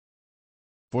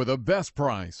For the best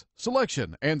price,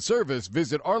 selection, and service,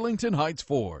 visit Arlington Heights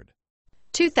Ford.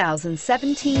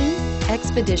 2017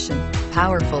 Expedition.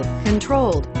 Powerful,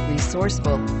 controlled,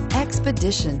 resourceful.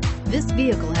 Expedition. This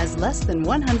vehicle has less than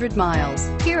 100 miles.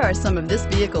 Here are some of this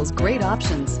vehicle's great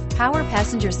options: power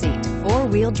passenger seat,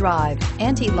 four-wheel drive,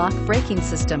 anti-lock braking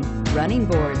system, running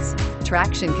boards,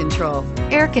 traction control,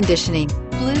 air conditioning,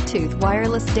 Bluetooth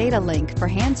wireless data link for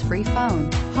hands-free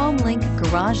phone, home link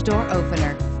garage door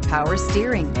opener, power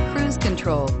steering, cruise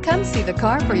control. Come see the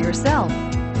car for yourself.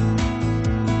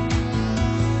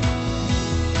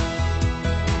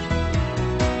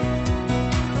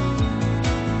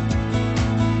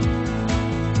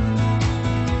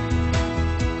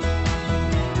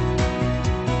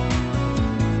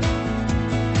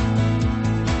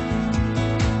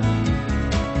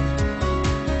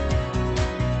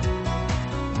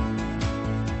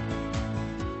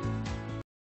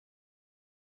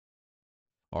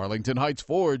 Arlington Heights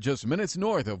Ford, just minutes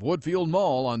north of Woodfield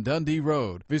Mall on Dundee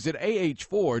Road. Visit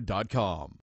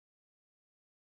ahford.com.